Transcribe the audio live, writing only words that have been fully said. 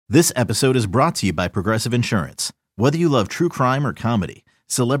This episode is brought to you by Progressive Insurance. Whether you love true crime or comedy,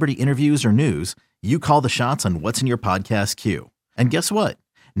 celebrity interviews or news, you call the shots on what's in your podcast queue. And guess what?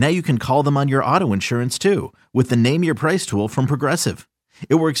 Now you can call them on your auto insurance too with the Name Your Price tool from Progressive.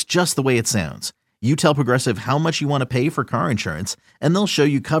 It works just the way it sounds. You tell Progressive how much you want to pay for car insurance, and they'll show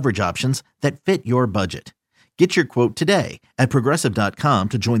you coverage options that fit your budget. Get your quote today at Progressive.com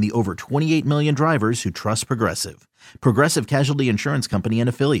to join the over 28 million drivers who trust Progressive. Progressive Casualty Insurance Company and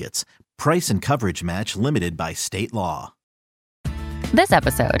Affiliates. Price and coverage match limited by state law. This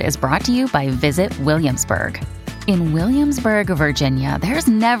episode is brought to you by Visit Williamsburg. In Williamsburg, Virginia, there's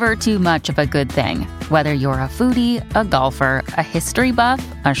never too much of a good thing. Whether you're a foodie, a golfer, a history buff,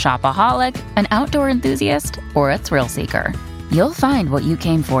 a shopaholic, an outdoor enthusiast, or a thrill seeker, you'll find what you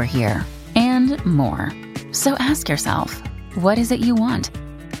came for here and more. So ask yourself, what is it you want?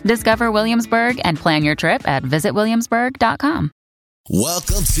 Discover Williamsburg and plan your trip at visitwilliamsburg.com.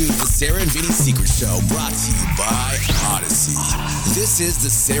 Welcome to the Sarah and Vinny Secret Show, brought to you by Odyssey. This is the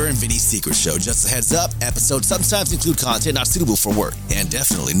Sarah and Vinny Secret Show. Just a heads up, episodes sometimes include content not suitable for work and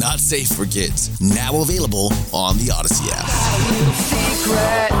definitely not safe for kids. Now available on the Odyssey app. A little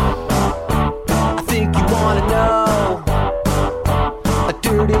secret, I think you want to know. A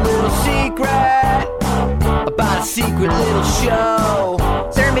dirty little secret about a secret little show.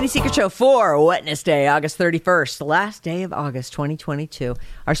 Sarah and Vinny Secret Show for Wednesday, August 31st, the last day of August 2022.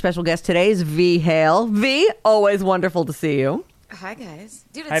 Our special guest today is V. Hale. V, always wonderful to see you. Hi, guys.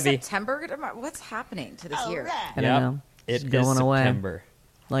 Dude, it's Hi, V. September. What's happening to this year? I don't know. It It's is going away. September.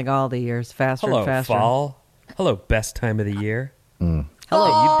 Like all the years, faster Hello, and faster. fall. Hello, best time of the year.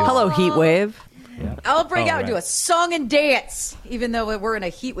 Hello, heat wave. I'll break Oh, out and do right. a song and dance, even though we're in a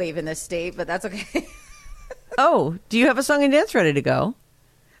heat wave in this state, but that's okay. Oh, do you have a song and dance ready to go?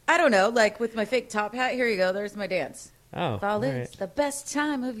 I don't know, like with my fake top hat. Here you go. There's my dance. Oh, Fall all is right. the best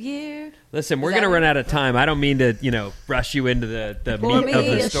time of year. Listen, we're Is going to that run it? out of time. I don't mean to, rush you into the Pour meat of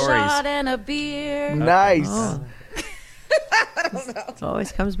me the a stories. shot and a beer. Nice. Oh. It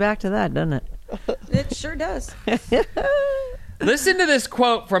always comes back to that, doesn't it? It sure does. Listen to this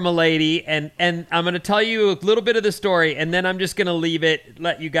quote from a lady, and I'm going to tell you a little bit of the story, and then I'm just going to leave it,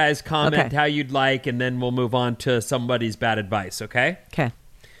 let you guys comment Okay. how you'd like, and then we'll move on to somebody's bad advice, okay? Okay.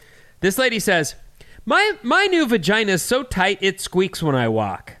 This lady says, My new vagina is so tight it squeaks when I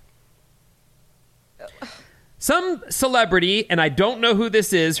walk. Some celebrity, and I don't know who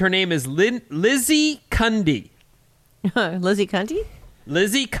this is, her name is Lizzie Cundy. Lizzie Cundy?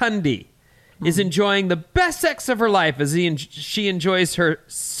 Lizzie Cundy is enjoying the best sex of her life as she enjoys her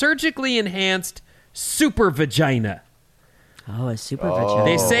surgically enhanced super vagina. Oh, a super vagina.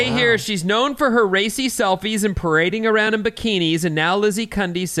 They say here she's known for her racy selfies and parading around in bikinis, and now Lizzie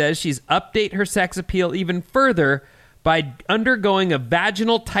Cundy says she's update her sex appeal even further by undergoing a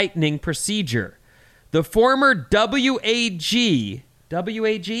vaginal tightening procedure. The former WAG,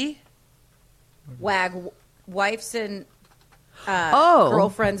 WAG, wives and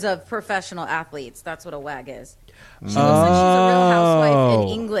girlfriends of professional athletes. That's what a WAG is. She looks like she's a real housewife in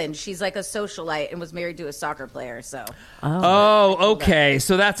England. She's like a socialite and was married to a soccer player. So, Oh, okay.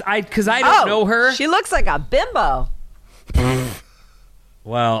 So that's because I don't know her. She looks like a bimbo.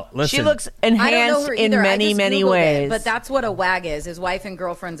 Well, listen. She looks I don't know enhanced her in either. I many, just many Googled ways. it, but that's what a WAG is wife and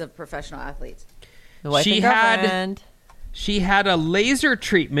girlfriends of professional athletes. The wife She and had- girlfriend. She had a laser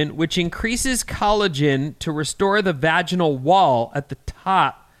treatment which increases collagen to restore the vaginal wall at the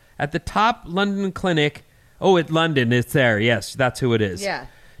top London clinic. Oh, at London, it's there. Yes, that's who it is. Yeah.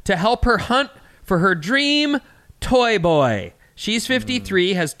 To help her hunt for her dream toy boy. She's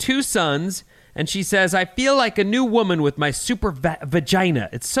 53, has 2 sons, and she says, I feel like a new woman with my super vagina.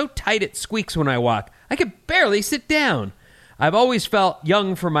 It's so tight it squeaks when I walk. I can barely sit down. I've always felt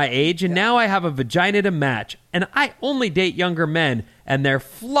young for my age, and now I have a vagina to match. And I only date younger men, and they're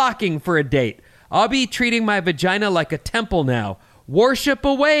flocking for a date. I'll be treating my vagina like a temple now. Worship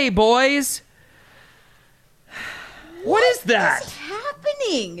away, boys. What is that? What's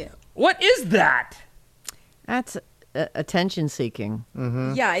happening? What is that? That's attention seeking.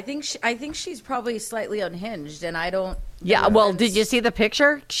 Yeah, I think she's probably slightly unhinged, and I don't. Yeah, know. well, And did you see the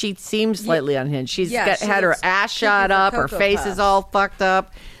picture? She seems slightly unhinged. She's Yeah, she had her looks ass cookie shot for up, her Cocoa face Puffs. is all fucked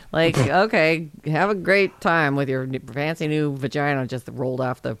up. Like, okay, have a great time with your fancy new vagina just rolled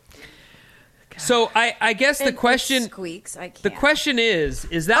off the... So I guess the it question squeaks. I can't. the question is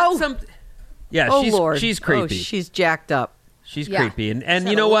that Oh. something? Yeah, Oh, she's Lord. she's Oh, creepy. she's jacked up. She's Yeah. creepy, and She's you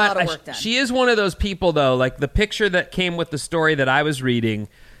had know a what? lot of work done. She is one of those people though. Like the picture that came with the story that I was reading.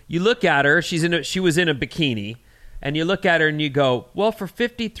 You look at her; she was in a bikini, and you look at her and you go, "Well, for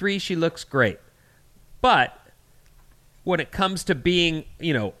 53, she looks great." But when it comes to being,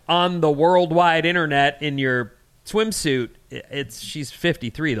 on the worldwide internet in your swimsuit, she's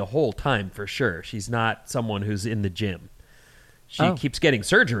 53 the whole time for sure. She's not someone who's in the gym. She keeps getting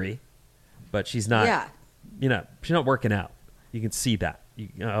surgery, but she's not. Yeah. She's not working out. You can see that.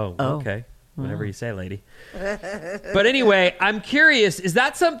 Okay. Whatever you say, lady. But anyway, I'm curious. Is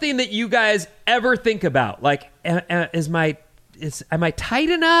that something that you guys ever think about? Like, am I tight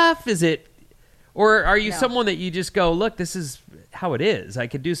enough? Is it, or are you someone that you just go, look, this is how it is. I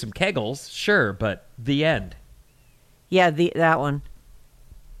could do some Kegels, sure, but the end. Yeah, that one.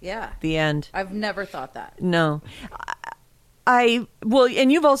 Yeah. The end. I've never thought that. No. Well,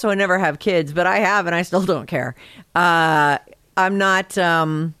 and you've also never have kids, but I have, and I still don't care. I'm not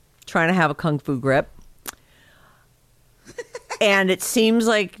trying to have a kung fu grip. And it seems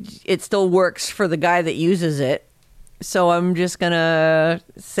like it still works for the guy that uses it. So I'm just going to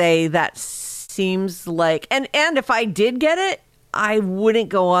say that seems like... And if I did get it, I wouldn't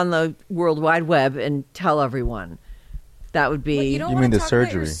go on the World Wide Web and tell everyone. That would be... You don't want to talk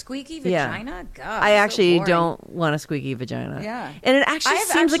about your squeaky vagina? God, I actually don't want a squeaky vagina. Yeah. And it actually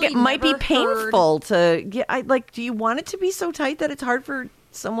seems like it might be painful to get... do you want it to be so tight that it's hard for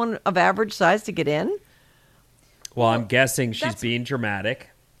someone of average size to get in? Well, I'm guessing she's being dramatic.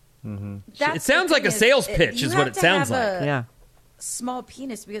 Mm-hmm. It sounds like a sales pitch is what it sounds like. Yeah. Small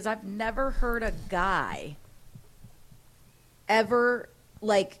penis, because I've never heard a guy ever...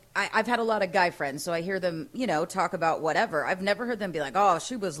 I've had a lot of guy friends, so I hear them, talk about whatever. I've never heard them be like, oh,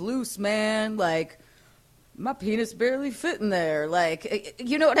 she was loose, man. Like, my penis barely fit in there. Like,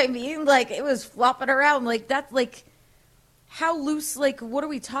 you know what I mean? Like, it was flopping around. Like, that's, like, how loose, like, what are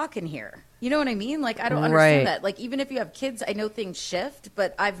we talking here? You know what I mean? Like, I don't understand that. Like, even if you have kids, I know things shift,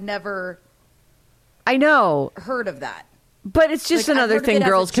 but I've never heard of that. But it's just another thing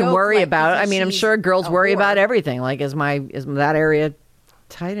girls can worry about. I mean, I'm sure girls worry about everything. Like, is that area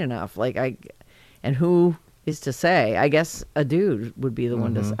tight enough? And who is to say? I guess a dude would be the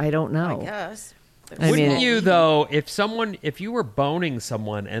one to say. I don't know. I guess. Wouldn't you though, if you were boning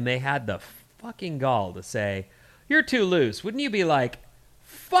someone and they had the fucking gall to say, you're too loose, wouldn't you be like,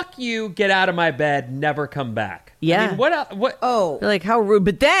 fuck you, get out of my bed, never come back? Yeah. I mean, what? Oh. Like, how rude.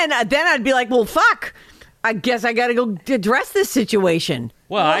 But then I'd be like, well, fuck. I guess I got to go address this situation.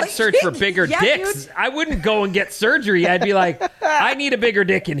 Well, I'd search for bigger dicks. Dude. I wouldn't go and get surgery. I'd be like, I need a bigger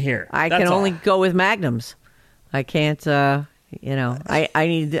dick in here. I can only go with magnums. I can't, I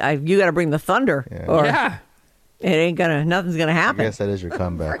need, you got to bring the thunder. Yeah. Or it ain't nothing's going to happen. I guess that is your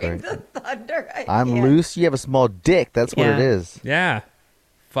comeback, right? The thunder. I'm loose. You have a small dick. That's what it is. Yeah.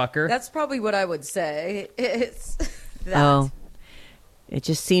 Fucker. That's probably what I would say. It's that. Oh. It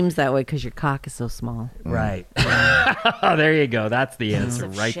just seems that way because your cock is so small. Right. Oh, there you go. That's the answer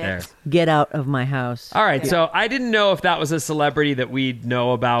right there. Get out of my house. All right. Yeah. So I didn't know if that was a celebrity that we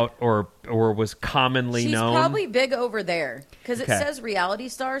know about or was commonly known. She's probably big over there because it says reality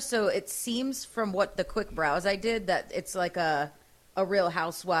star. So it seems from what the quick browse I did that it's like a Real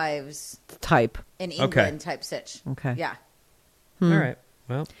Housewives type in England type sitch. Okay. Yeah. All right.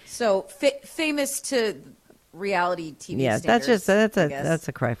 Well. So famous to reality TV. Yeah, standards, that's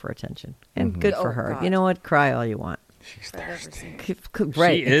a cry for attention, and good for her. God. You know what? Cry all you want. She's thirsty.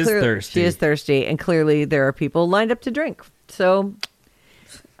 Right. She is thirsty. She is thirsty, and clearly there are people lined up to drink. So,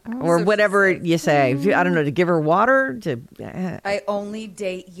 or whatever you say. I don't know, to give her water. I only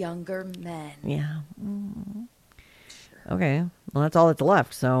date younger men. Yeah. Okay. Well, that's all that's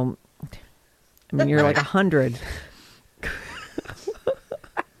left. So, I mean, you're like 100.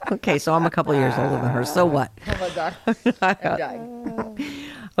 Okay, so I'm a couple years older than her. So what? Oh my God. I'm dying.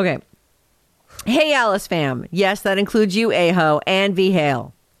 Okay. Hey, Alice fam. Yes, that includes you, Aho, and V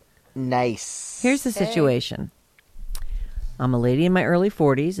Hale. Nice. Here's the situation. I'm a lady in my early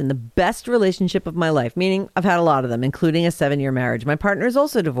 40s in the best relationship of my life, meaning I've had a lot of them, including a 7-year marriage. My partner is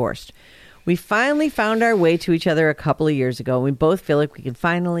also divorced. We finally found our way to each other a couple of years ago. And we both feel like we can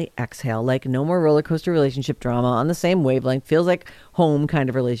finally exhale, like no more roller coaster relationship drama, on the same wavelength, feels like home kind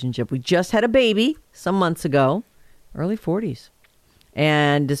of relationship. We just had a baby some months ago, early 40s.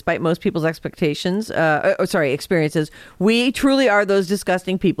 And despite most people's expectations, experiences, we truly are those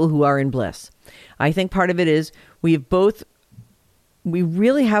disgusting people who are in bliss. I think part of it is we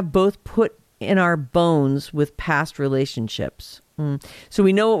really have both put in our bones with past relationships. So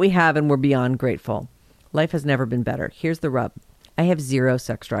we know what we have and we're beyond grateful. Life has never been better. Here's the rub. I have zero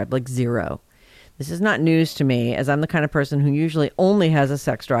sex drive, like zero. This is not news to me, as I'm the kind of person who usually only has a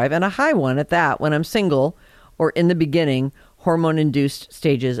sex drive, and a high one at that, when I'm single or in the beginning, hormone-induced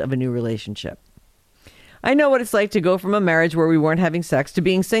stages of a new relationship. I know what it's like to go from a marriage where we weren't having sex to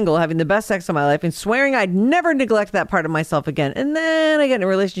being single, having the best sex of my life, and swearing I'd never neglect that part of myself again. And then I get in a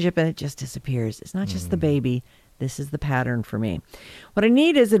relationship and it just disappears. It's not just the baby. This is the pattern for me. What I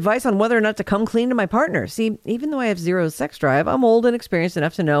need is advice on whether or not to come clean to my partner. See, even though I have zero sex drive, I'm old and experienced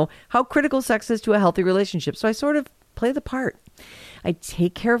enough to know how critical sex is to a healthy relationship. So I sort of play the part. I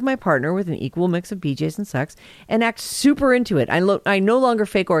take care of my partner with an equal mix of BJs and sex and act super into it. I no longer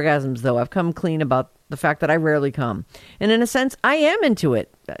fake orgasms, though. I've come clean about the fact that I rarely come. And in a sense, I am into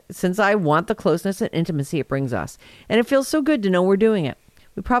it since I want the closeness and intimacy it brings us. And it feels so good to know we're doing it.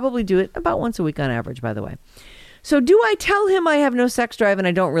 We probably do it about once a week on average, by the way. So do I tell him I have no sex drive and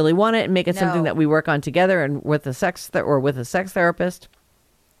I don't really want it and make it something that we work on together and with a sex therapist?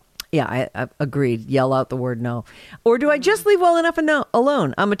 Yeah, I agreed. Yell out the word no. Or do I just leave well enough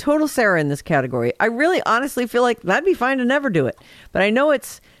alone? I'm a total Sarah in this category. I really honestly feel like that'd be fine to never do it. But I know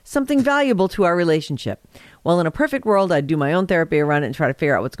it's something valuable to our relationship. Well, in a perfect world, I'd do my own therapy around it and try to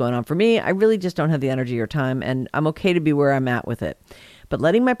figure out what's going on for me. I really just don't have the energy or time, and I'm okay to be where I'm at with it. But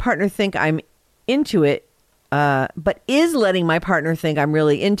letting my partner think I'm into it, is letting my partner think I'm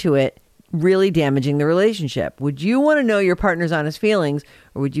really into it really damaging the relationship? Would you want to know your partner's honest feelings,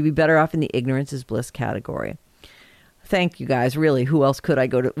 or would you be better off in the ignorance is bliss category? Thank you, guys. Really, who else could I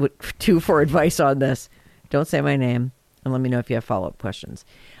go to for advice on this? Don't say my name, and let me know if you have follow-up questions.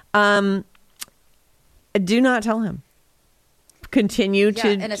 Do not tell him. Continue to...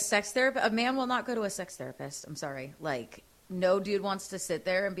 And a sex therapist, a man will not go to a sex therapist. I'm sorry. Like, no dude wants to sit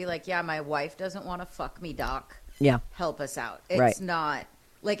there and be like, yeah, my wife doesn't want to fuck me, doc. Yeah. Help us out. It's not...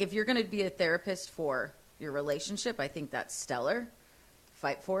 Like, if you're going to be a therapist for your relationship, I think that's stellar.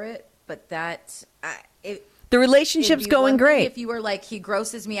 Fight for it. But the relationship's going great. If you were like, he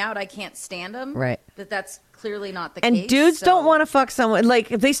grosses me out, I can't stand him. Right. But that's clearly not the case. And dudes don't want to fuck someone. Like,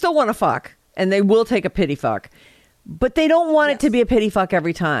 they still want to fuck, and they will take a pity fuck. But they don't want it to be a pity fuck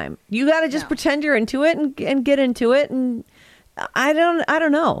every time. You got to just pretend you're into it and get into it. And I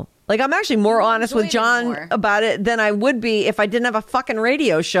don't know. Like, I'm actually more honest with John about it than I would be if I didn't have a fucking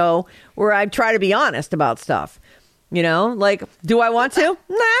radio show where I try to be honest about stuff. You know, like, do I want to?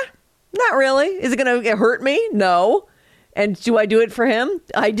 Nah, not really. Is it going to hurt me? No. And do I do it for him?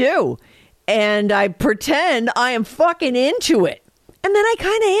 I do. And I pretend I am fucking into it. And then I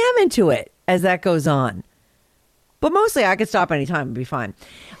kind of am into it as that goes on. But mostly I could stop anytime and be fine.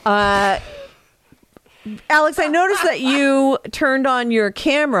 Alex, I noticed that you turned on your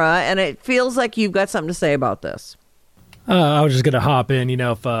camera, and it feels like you've got something to say about this. I was just going to hop in,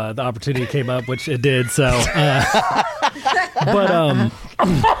 if the opportunity came up, which it did. So, but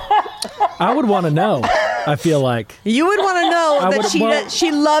I would want to know. I feel like you would want to know that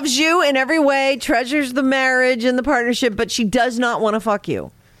she loves you in every way, treasures the marriage and the partnership, but she does not want to fuck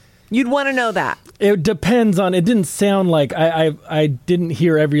you. You'd want to know that. It depends on. It didn't sound like I didn't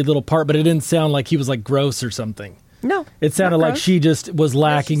hear every little part, but it didn't sound like he was like gross or something. No, it sounded like she just was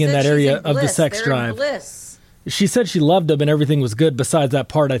lacking in that area of the sex drive. She said she loved him and everything was good besides that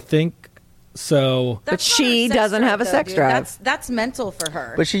part, I think. So, but she doesn't have a sex drive. That's mental for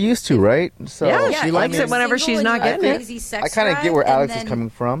her. But she used to, right? So yeah, she likes it whenever she's not getting it. I kind of get where Alex is coming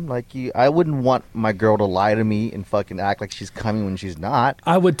from. Like, I wouldn't want my girl to lie to me and fucking act like she's coming when she's not.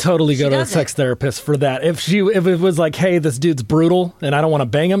 I would totally go to a sex therapist for that. If it was like, hey, this dude's brutal and I don't want to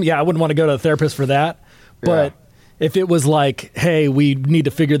bang him, I wouldn't want to go to a therapist for that. But if it was like, hey, we need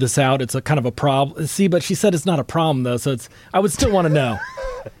to figure this out, it's a kind of a problem. See, but she said it's not a problem though, so I would still want to know.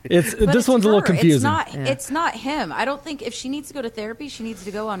 This one's a little confusing. It's not him. I don't think if she needs to go to therapy, she needs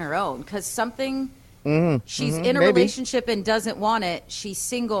to go on her own because she's in a relationship and doesn't want it. She's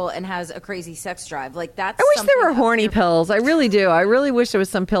single and has a crazy sex drive. Like that's. I wish there were horny pills. I really do. I really wish there was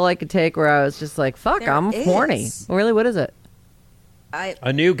some pill I could take where I was just like, fuck, I'm horny. Really, what is it?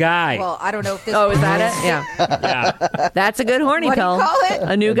 A new guy. Well, I don't know if this. Oh, is that it? Yeah. Yeah. That's a good horny pill. What do you call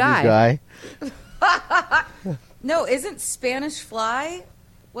it? A new guy. No, isn't Spanish Fly?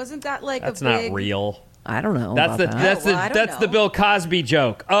 Wasn't that like that's a big... not real. I don't know. That's the Bill Cosby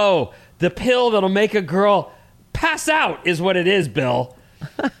joke. Oh, the pill that'll make a girl pass out is what it is, Bill.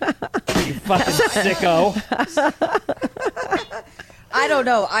 You fucking sicko. I don't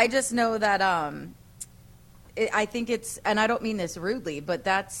know. I just know that I think it's, and I don't mean this rudely, but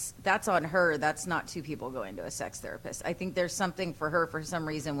that's on her. That's not two people going to a sex therapist. I think there's something for her for some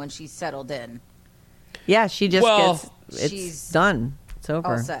reason when she's settled in. Yeah, she just it's done. It's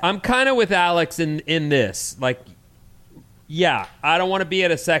over. I'm kind of with Alex in this. Like, yeah, I don't want to be at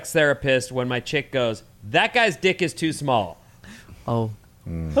a sex therapist when my chick goes, that guy's dick is too small. Oh.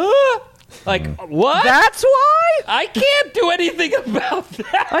 Like, what? That's why? I can't do anything about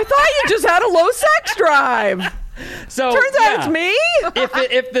that. I thought you just had a low sex drive. So turns out it's me.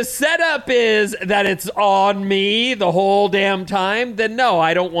 If the setup is that it's on me the whole damn time, then no,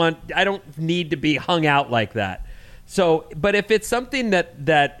 I don't need to be hung out like that. So, but if it's something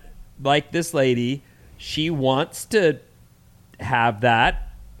that like this lady, she wants to have that,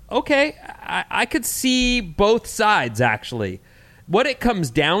 okay, I could see both sides actually. What it comes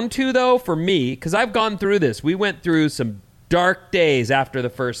down to, though, for me, because I've gone through this, we went through some dark days after the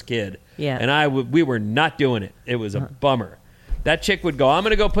first kid. Yeah. And we were not doing it. It was a bummer. That chick would go, I'm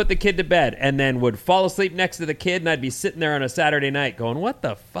going to go put the kid to bed, and then would fall asleep next to the kid, and I'd be sitting there on a Saturday night going, what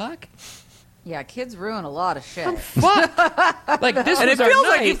the fuck? Yeah, kids ruin a lot of shit. Fuck. Like, this and was it our feels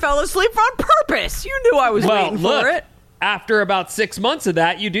night. like you fell asleep on purpose. You knew I was waiting for it. After about 6 months of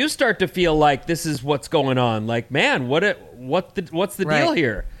that, you do start to feel like this is what's going on. Like, man, what's the deal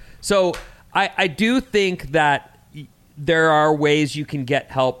here? So I do think that there are ways you can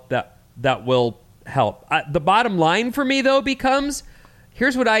get help that will help. The bottom line for me, though, becomes,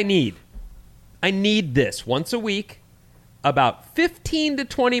 here's what I need. I need this once a week, about 15 to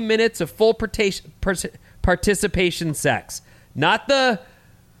 20 minutes of full participation sex. Not the...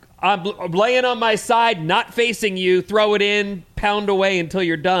 I'm laying on my side, not facing you, throw it in, pound away until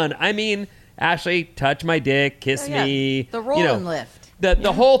you're done. I mean, Ashley, touch my dick, kiss me. The roll and lift.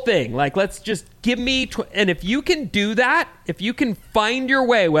 The whole thing. Like, let's just give me... and if you can do that, if you can find your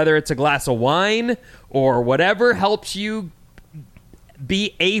way, whether it's a glass of wine or whatever helps you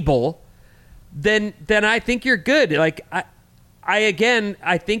be able, then I think you're good. Like,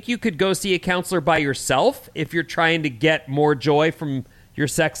 I think you could go see a counselor by yourself if you're trying to get more joy from your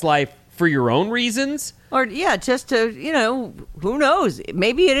sex life for your own reasons. Or, just to, who knows?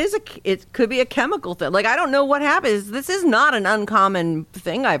 Maybe it could be a chemical thing. Like, I don't know what happens. This is not an uncommon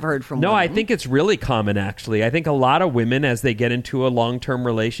thing I've heard from women. No, I think it's really common, actually. I think a lot of women, as they get into a long-term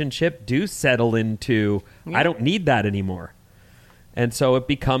relationship, do settle into, I don't need that anymore. And so it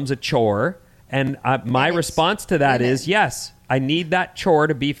becomes a chore. And my response to that is, yes, I need that chore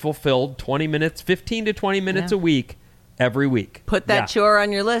to be fulfilled 15 to 20 minutes a week. Every week. Put that chore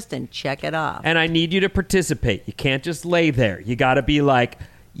on your list and check it off. And I need you to participate. You can't just lay there. You got to be like,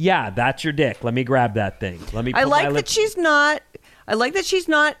 yeah, that's your dick. Let me grab that thing. I like that she's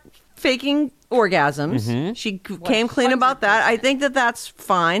not faking orgasms. Mm-hmm. She came clean about that. I think that that's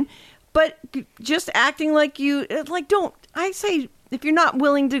fine. But just acting like I say, if you're not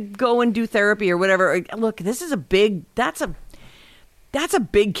willing to go and do therapy or whatever, look, this is that's a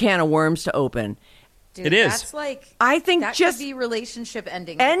big can of worms to open. Dude, it is. That's like, I think that just could be relationship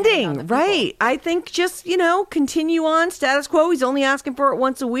ending, right? I think just continue on status quo. He's only asking for it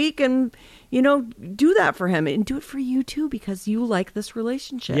once a week, and do that for him and do it for you too because you like this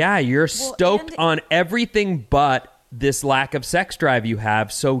relationship. Yeah, you're stoked on everything but this lack of sex drive you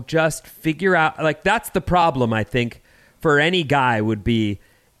have. So just figure out, like, that's the problem. I think for any guy would be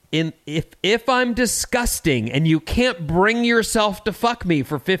if I'm disgusting and you can't bring yourself to fuck me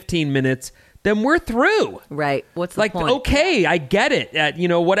for 15 minutes. Then we're through. Right. What's the point? Okay, I get it.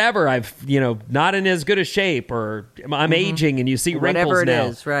 Whatever. I've, not in as good a shape, or I'm aging and you see wrinkles whatever it now.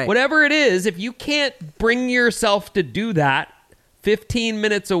 is, right. Whatever it is, if you can't bring yourself to do that 15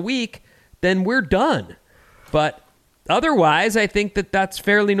 minutes a week, then we're done. But otherwise, I think that that's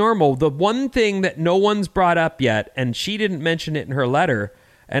fairly normal. The one thing that no one's brought up yet, and she didn't mention it in her letter,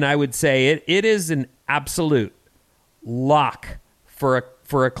 and I would say it is an absolute lock for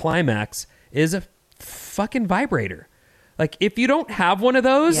a climax, is a fucking vibrator. Like, if you don't have one of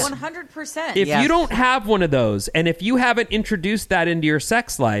those, 100%. If you don't have one of those, and if you haven't introduced that into your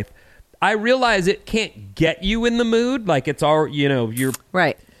sex life, I realize it can't get you in the mood. Like, it's all, you're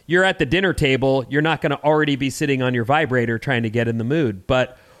right. You're at the dinner table. You're not going to already be sitting on your vibrator trying to get in the mood.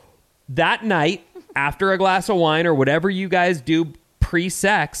 But that night, after a glass of wine or whatever you guys do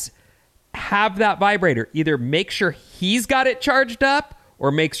pre-sex, have that vibrator. Either make sure he's got it charged up,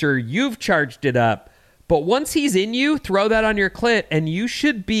 or make sure you've charged it up. But once he's in you, throw that on your clit, and you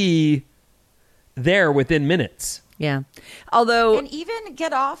should be there within minutes. Yeah. Although... And even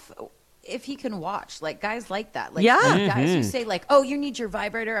get off if he can watch. Like, guys like that. Like, guys who say, like, oh, you need your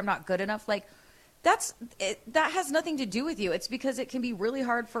vibrator, I'm not good enough. Like, that has nothing to do with you. It's because it can be really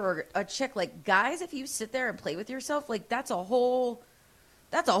hard for a chick. Like, guys, if you sit there and play with yourself, like, that's a whole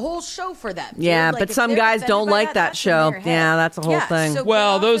show for them. Dude. Yeah, like, but some guys don't like that show. Yeah, that's a whole thing. So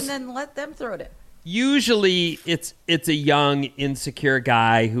well, and then let them throw it in. usually it's a young, insecure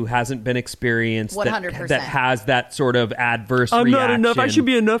guy who hasn't been experienced 100%. that has that sort of adverse I'm reaction. not enough. I should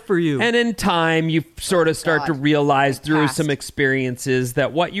be enough for you. And in time, you sort of start to realize through some experiences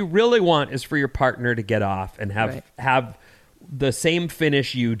that what you really want is for your partner to get off and have the same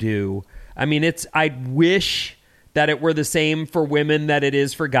finish you do. I mean, I wish that it were the same for women that it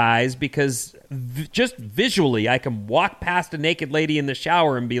is for guys, because just visually, I can walk past a naked lady in the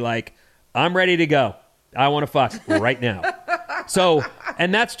shower and be like, I'm ready to go. I want to fuck right now. So,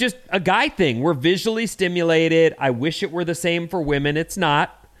 and that's just a guy thing. We're visually stimulated. I wish it were the same for women. It's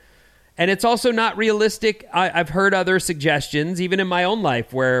not. And it's also not realistic. I've heard other suggestions, even in my own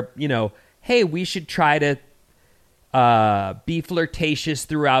life, where, hey, we should try to be flirtatious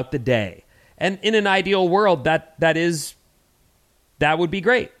throughout the day. And in an ideal world, that would be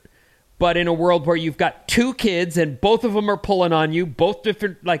great. But in a world where you've got 2 kids and both of them are pulling on you, both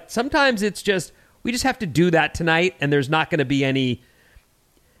different, sometimes it's just, we just have to do that tonight, and there's not going to be any,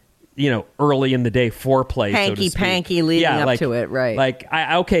 early in the day foreplay, so to speak. Hanky-panky leading up to it, right.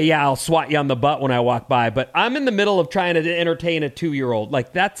 I'll swat you on the butt when I walk by, but I'm in the middle of trying to entertain a 2-year-old.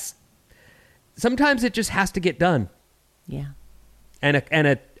 Sometimes it just has to get done. Yeah. And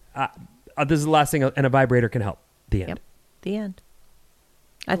this is the last thing, and a vibrator can help. The end. Yep. The end.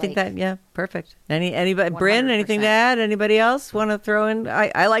 I think that, perfect. Anybody, Bryn, anything to add? Anybody else want to throw in?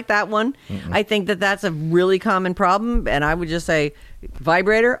 I like that one. Mm-mm. I think that's a really common problem, and I would just say,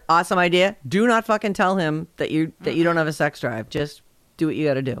 vibrator, awesome idea. Do not fucking tell him that you don't have a sex drive. Just do what you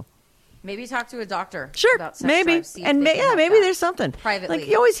got to do. Maybe talk to a doctor. Sure, about sex maybe, drive, and maybe there's something privately.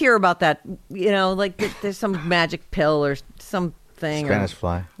 You always hear about that. There's some magic pill or something. Spanish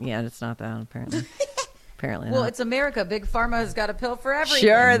fly. Yeah, it's not that apparently. Apparently well, not. it's America. Big Pharma has got a pill for everything.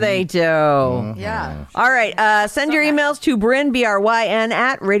 Sure they do. Mm-hmm. Yeah. All right. Send your emails to Bryn, BRYN,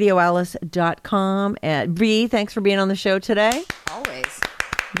 at radioalice.com. V, thanks for being on the show today. Always.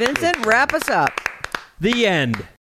 Vincent, wrap us up. The end.